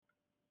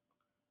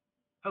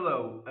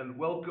Hello, and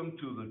welcome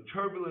to the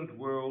turbulent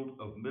world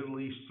of Middle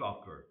East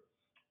soccer,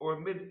 or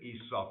Mid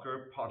East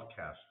Soccer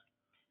podcast.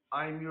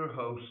 I'm your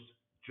host,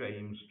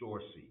 James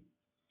Dorsey.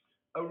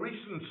 A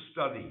recent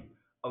study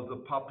of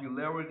the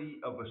popularity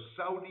of a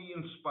Saudi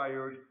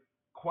inspired,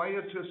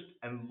 quietist,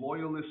 and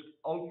loyalist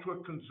ultra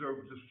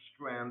conservative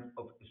strand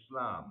of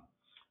Islam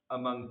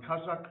among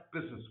Kazakh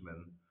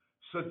businessmen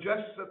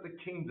suggests that the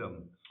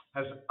kingdom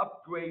has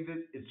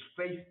upgraded its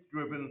faith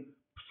driven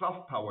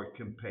soft power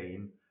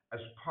campaign as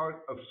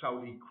part of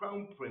Saudi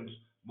Crown Prince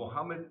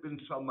Mohammed bin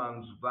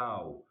Salman's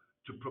vow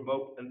to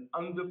promote an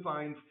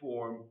undefined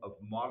form of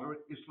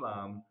moderate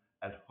Islam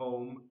at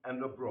home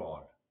and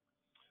abroad.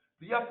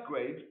 The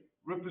upgrade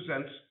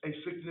represents a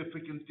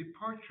significant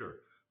departure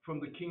from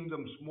the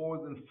kingdom's more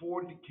than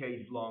 4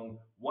 decade long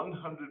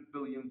 $100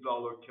 billion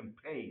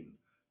campaign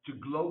to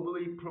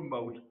globally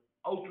promote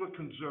ultra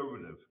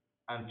conservative,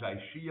 anti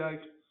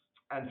Shiite,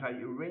 anti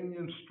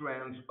Iranian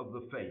strands of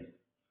the faith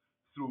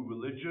through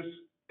religious,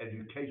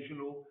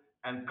 educational,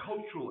 and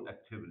cultural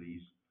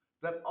activities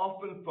that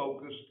often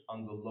focused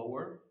on the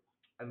lower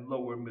and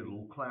lower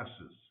middle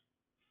classes.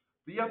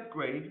 The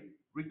upgrade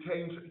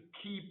retains a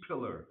key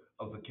pillar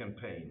of the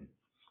campaign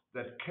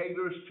that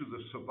caters to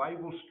the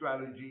survival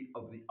strategy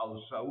of the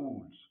Al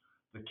Sauds,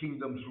 the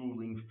kingdom's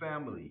ruling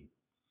family,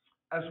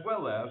 as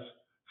well as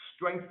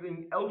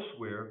strengthening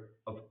elsewhere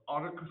of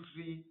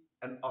autocracy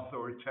and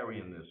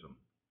authoritarianism,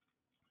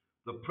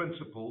 the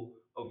principle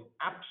of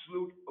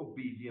absolute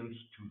obedience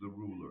to the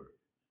ruler.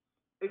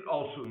 It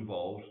also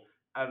involves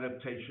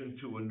adaptation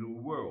to a new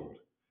world,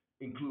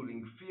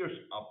 including fierce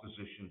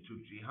opposition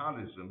to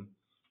jihadism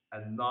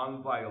and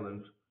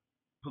nonviolent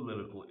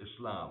political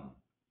Islam.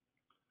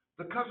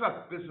 The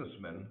Kazakh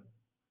businessmen,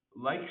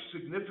 like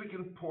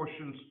significant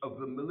portions of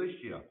the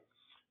militia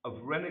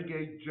of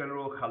renegade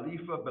General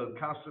Khalifa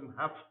Belkacem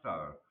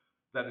Haftar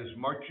that is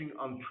marching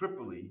on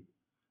Tripoli,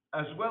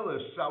 as well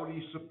as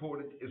Saudi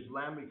supported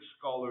Islamic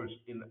scholars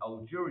in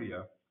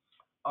Algeria,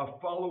 are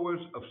followers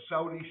of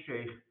Saudi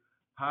Sheikh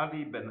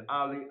Hadi bin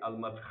Ali al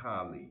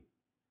Madkhali.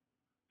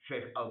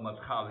 Sheikh al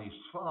Madkhali's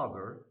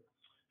father,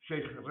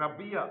 Sheikh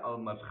Rabia al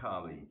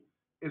Madkhali,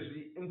 is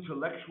the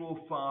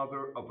intellectual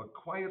father of a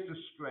quietist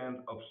strand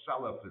of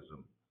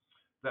Salafism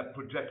that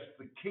projects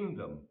the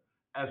kingdom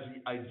as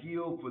the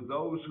ideal for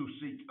those who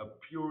seek a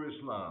pure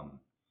Islam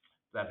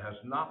that has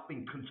not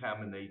been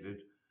contaminated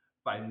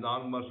by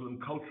non Muslim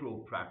cultural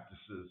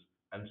practices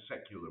and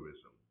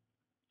secularism.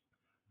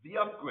 The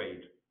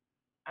upgrade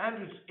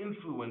and its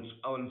influence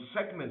on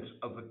segments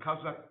of the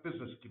Kazakh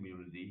business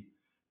community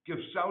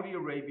gives Saudi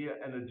Arabia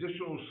an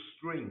additional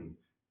string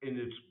in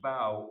its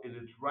bow in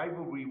its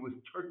rivalry with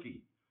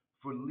Turkey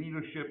for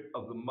leadership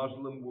of the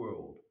Muslim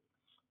world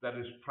that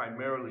is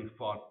primarily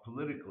fought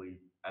politically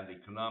and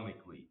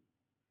economically.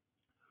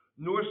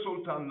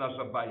 Nursultan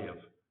Nazarbayev,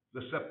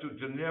 the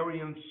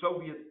septuagenarian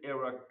Soviet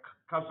era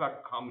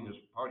Kazakh Communist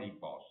Party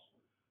boss,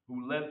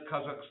 who led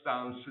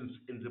Kazakhstan since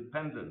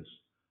independence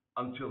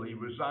until he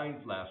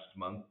resigned last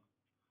month,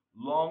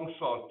 long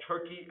saw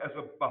Turkey as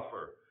a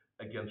buffer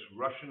against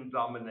Russian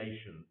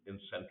domination in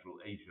Central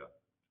Asia.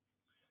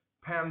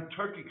 Pan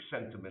Turkic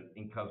sentiment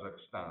in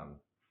Kazakhstan,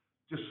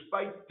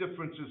 despite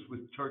differences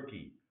with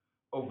Turkey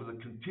over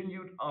the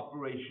continued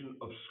operation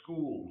of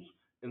schools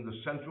in the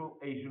Central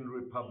Asian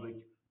Republic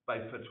by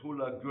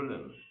Fethullah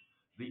Gulen,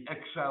 the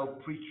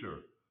exiled preacher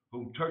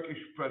whom Turkish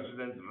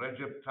President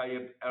Recep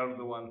Tayyip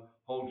Erdogan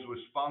holds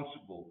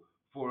responsible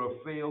for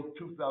a failed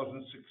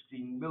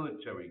 2016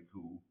 military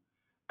coup,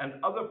 and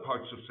other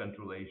parts of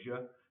Central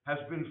Asia, has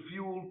been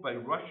fueled by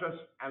Russia's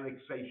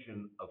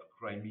annexation of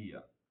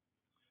Crimea.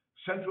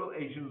 Central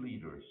Asian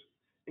leaders,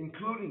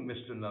 including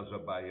Mr.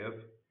 Nazarbayev,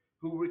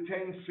 who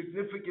retains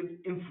significant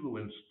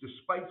influence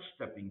despite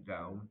stepping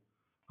down,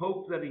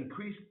 hope that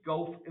increased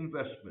Gulf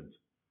investment,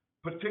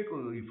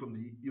 particularly from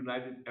the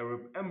United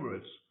Arab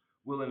Emirates,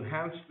 will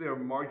enhance their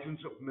margins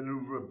of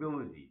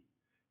maneuverability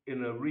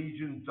in a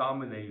region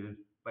dominated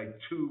by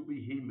two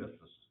behemoths,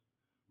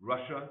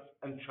 Russia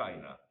and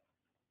China.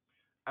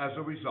 As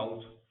a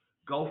result,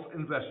 Gulf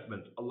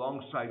investment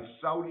alongside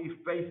Saudi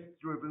faith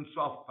driven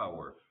soft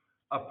power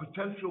are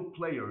potential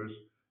players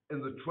in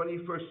the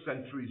 21st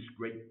century's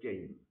great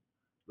game,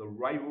 the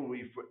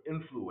rivalry for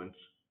influence,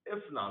 if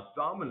not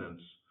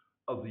dominance,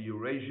 of the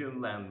Eurasian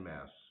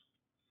landmass.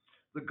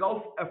 The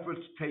Gulf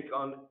efforts take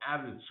on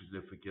added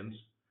significance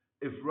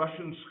if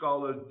Russian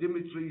scholar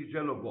Dmitry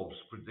Zhelovov's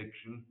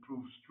prediction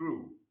proves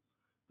true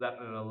that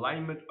an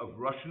alignment of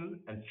Russian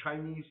and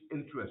Chinese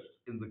interests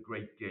in the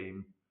great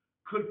game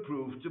could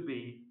prove to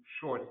be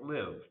short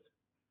lived.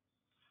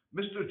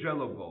 Mr.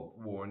 Zhelovov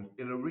warned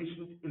in a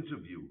recent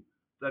interview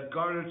that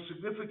garnered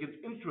significant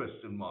interest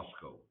in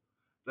Moscow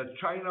that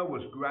China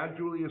was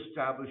gradually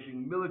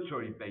establishing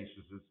military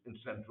bases in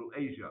Central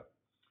Asia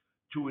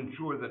to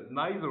ensure that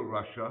neither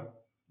Russia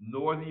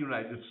nor the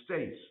United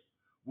States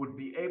would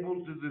be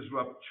able to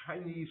disrupt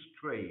Chinese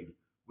trade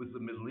with the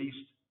Middle East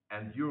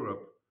and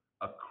Europe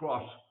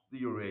across the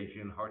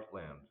Eurasian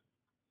heartland.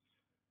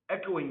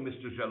 Echoing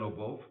Mr.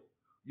 Zhelovov,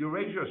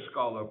 Eurasia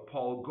scholar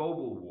Paul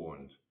Goebel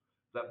warned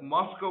that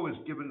Moscow has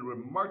given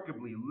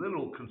remarkably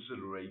little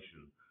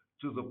consideration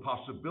to the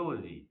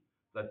possibility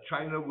that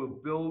China will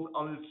build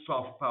on its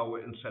soft power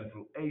in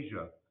Central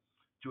Asia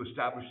to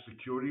establish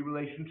security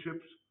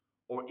relationships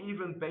or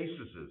even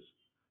bases,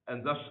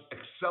 and thus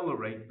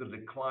accelerate the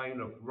decline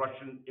of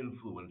Russian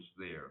influence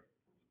there.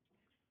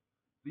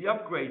 The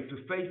upgrade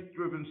to faith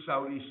driven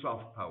Saudi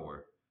soft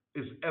power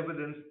is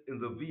evident in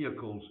the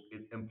vehicles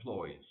it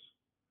employs.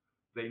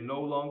 They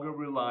no longer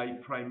rely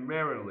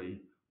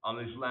primarily on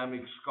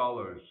Islamic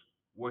scholars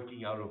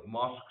working out of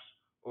mosques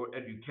or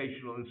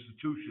educational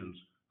institutions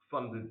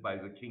funded by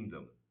the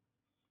kingdom.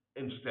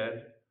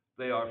 Instead,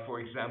 they are, for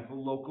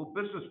example, local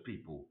business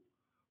people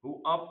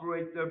who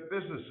operate their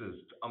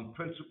businesses on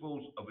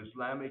principles of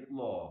Islamic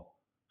law,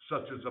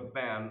 such as a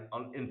ban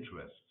on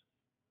interest.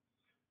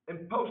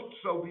 In post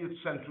Soviet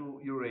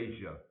Central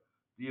Eurasia,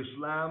 the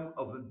Islam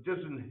of the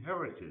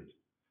disinherited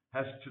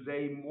has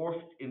today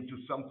morphed into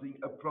something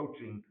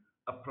approaching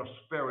a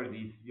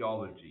prosperity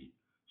theology,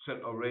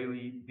 said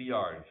Aurelie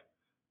Biard,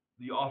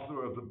 the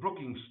author of the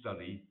Brookings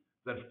study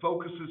that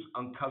focuses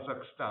on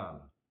Kazakhstan,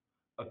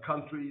 a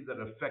country that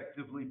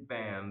effectively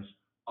bans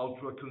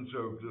ultra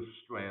conservative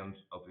strands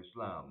of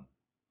Islam.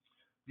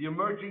 The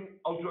emerging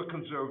ultra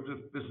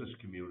conservative business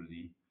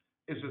community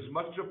is as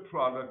much a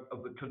product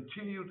of the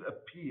continued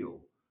appeal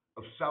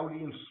of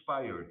Saudi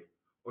inspired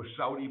or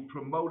Saudi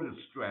promoted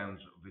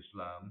strands of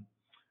Islam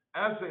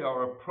as they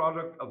are a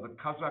product of the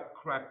Kazakh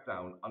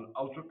crackdown on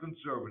ultra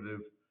conservative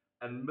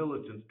and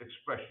militant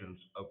expressions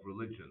of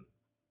religion.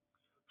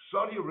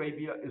 Saudi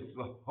Arabia is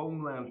the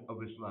homeland of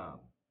Islam.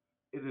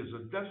 It is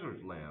a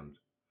desert land,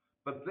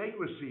 but they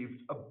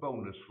received a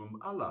bonus from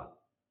Allah,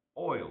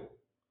 oil,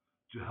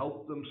 to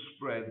help them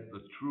spread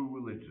the true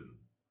religion.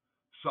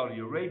 Saudi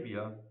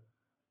Arabia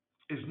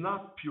is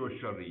not pure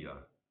Sharia,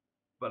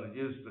 but it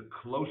is the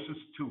closest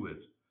to it,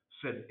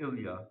 said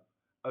Ilya,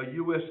 a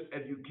US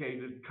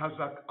educated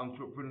Kazakh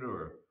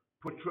entrepreneur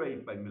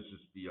portrayed by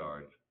Mrs.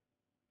 Biard.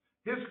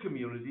 His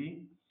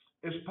community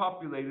is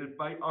populated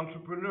by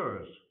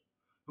entrepreneurs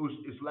whose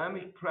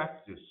Islamic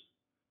practice,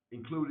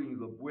 including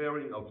the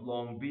wearing of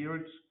long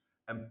beards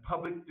and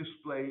public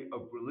display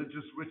of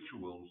religious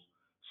rituals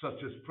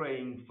such as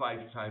praying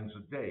 5 times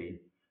a day,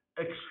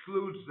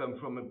 excludes them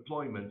from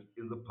employment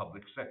in the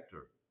public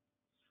sector.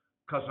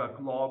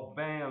 Kazakh law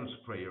bans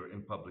prayer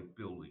in public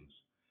buildings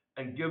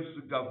and gives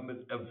the government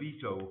a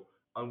veto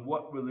on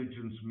what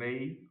religions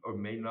may or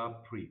may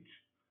not preach,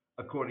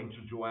 according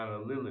to Joanna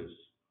Lillis,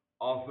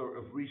 author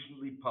of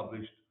recently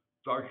published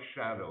Dark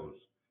Shadows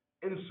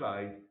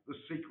Inside the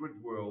Secret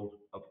World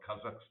of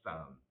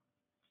Kazakhstan.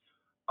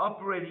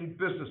 Operating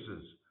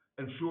businesses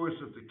ensures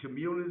that the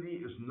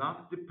community is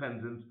not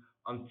dependent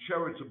on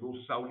charitable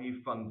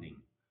Saudi funding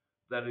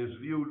that is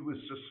viewed with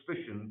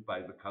suspicion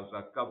by the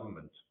Kazakh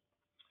government.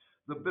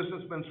 The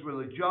businessman's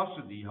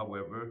religiosity,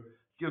 however,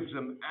 gives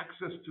them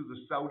access to the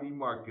Saudi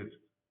market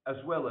as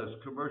well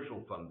as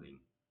commercial funding.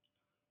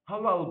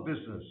 Halal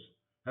business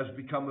has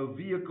become a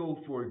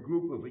vehicle for a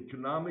group of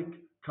economic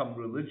come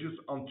religious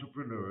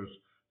entrepreneurs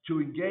to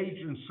engage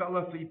in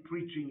Salafi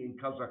preaching in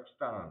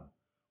Kazakhstan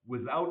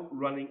without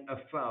running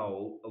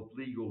afoul of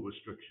legal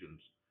restrictions,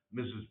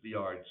 Mrs.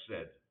 Biard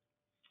said.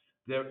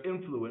 Their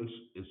influence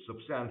is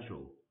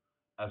substantial.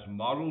 As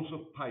models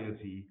of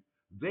piety,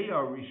 they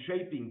are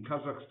reshaping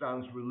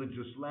Kazakhstan's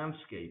religious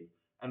landscape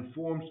and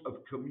forms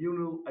of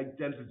communal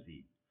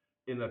identity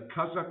in a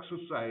Kazakh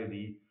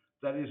society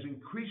that is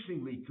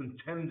increasingly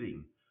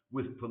contending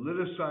with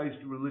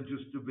politicized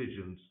religious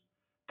divisions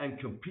and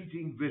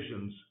competing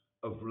visions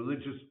of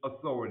religious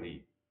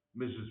authority,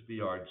 Mrs.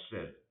 Biard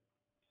said.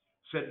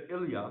 Said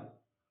Ilya,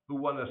 who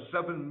won a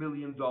 $7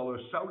 million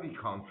Saudi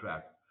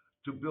contract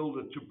to build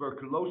a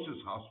tuberculosis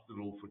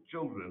hospital for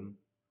children,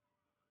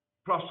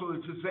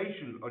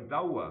 proselytization or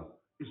dawah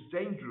is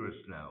dangerous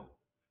now.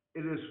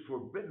 It is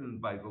forbidden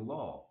by the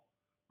law,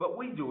 but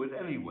we do it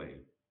anyway.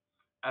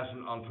 As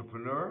an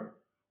entrepreneur,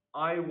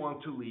 I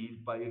want to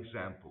lead by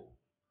example,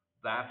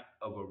 that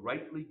of a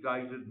rightly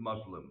guided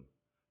Muslim,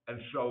 and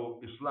show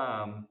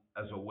Islam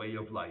as a way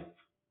of life.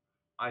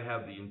 I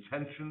have the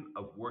intention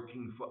of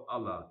working for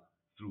Allah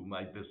through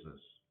my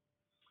business.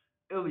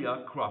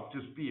 Ilya cropped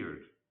his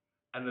beard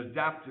and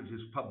adapted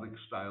his public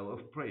style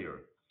of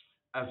prayer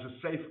as a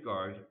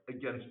safeguard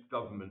against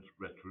government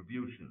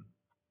retribution.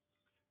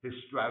 His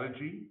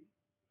strategy,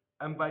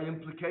 and by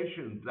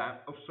implication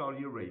that of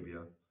Saudi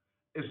Arabia,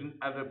 is an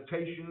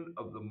adaptation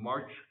of the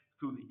march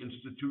through the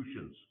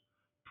institutions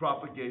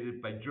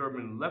propagated by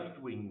German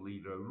left wing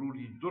leader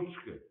Rudi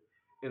Dutschke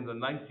in the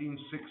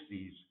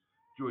 1960s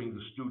during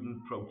the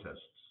student protests.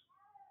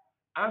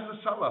 As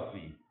a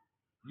Salafi,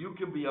 you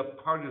can be a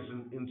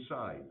partisan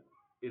inside.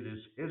 It is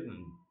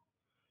hidden.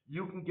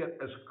 You can get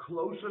as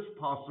close as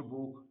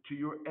possible to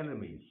your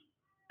enemies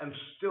and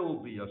still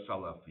be a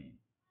Salafi.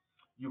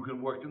 You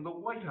can work in the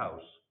White House,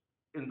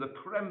 in the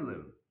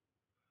Kremlin.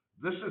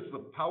 This is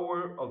the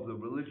power of the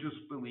religious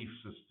belief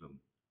system.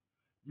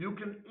 You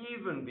can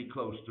even be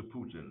close to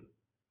Putin,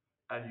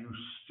 and you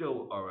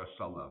still are a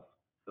Salaf,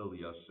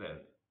 Ilya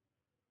said.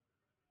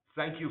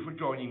 Thank you for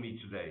joining me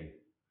today.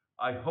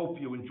 I hope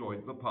you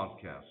enjoyed the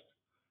podcast.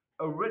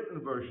 A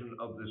written version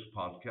of this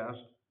podcast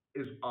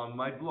is on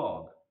my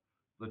blog,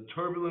 The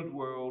Turbulent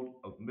World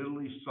of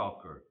Middle East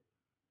Soccer,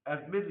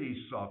 at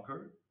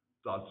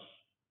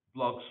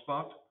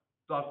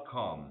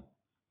mideastsoccer.blogspot.com.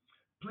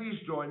 Please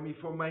join me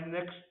for my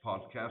next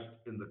podcast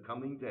in the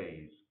coming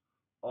days.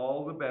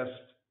 All the best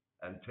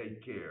and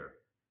take care.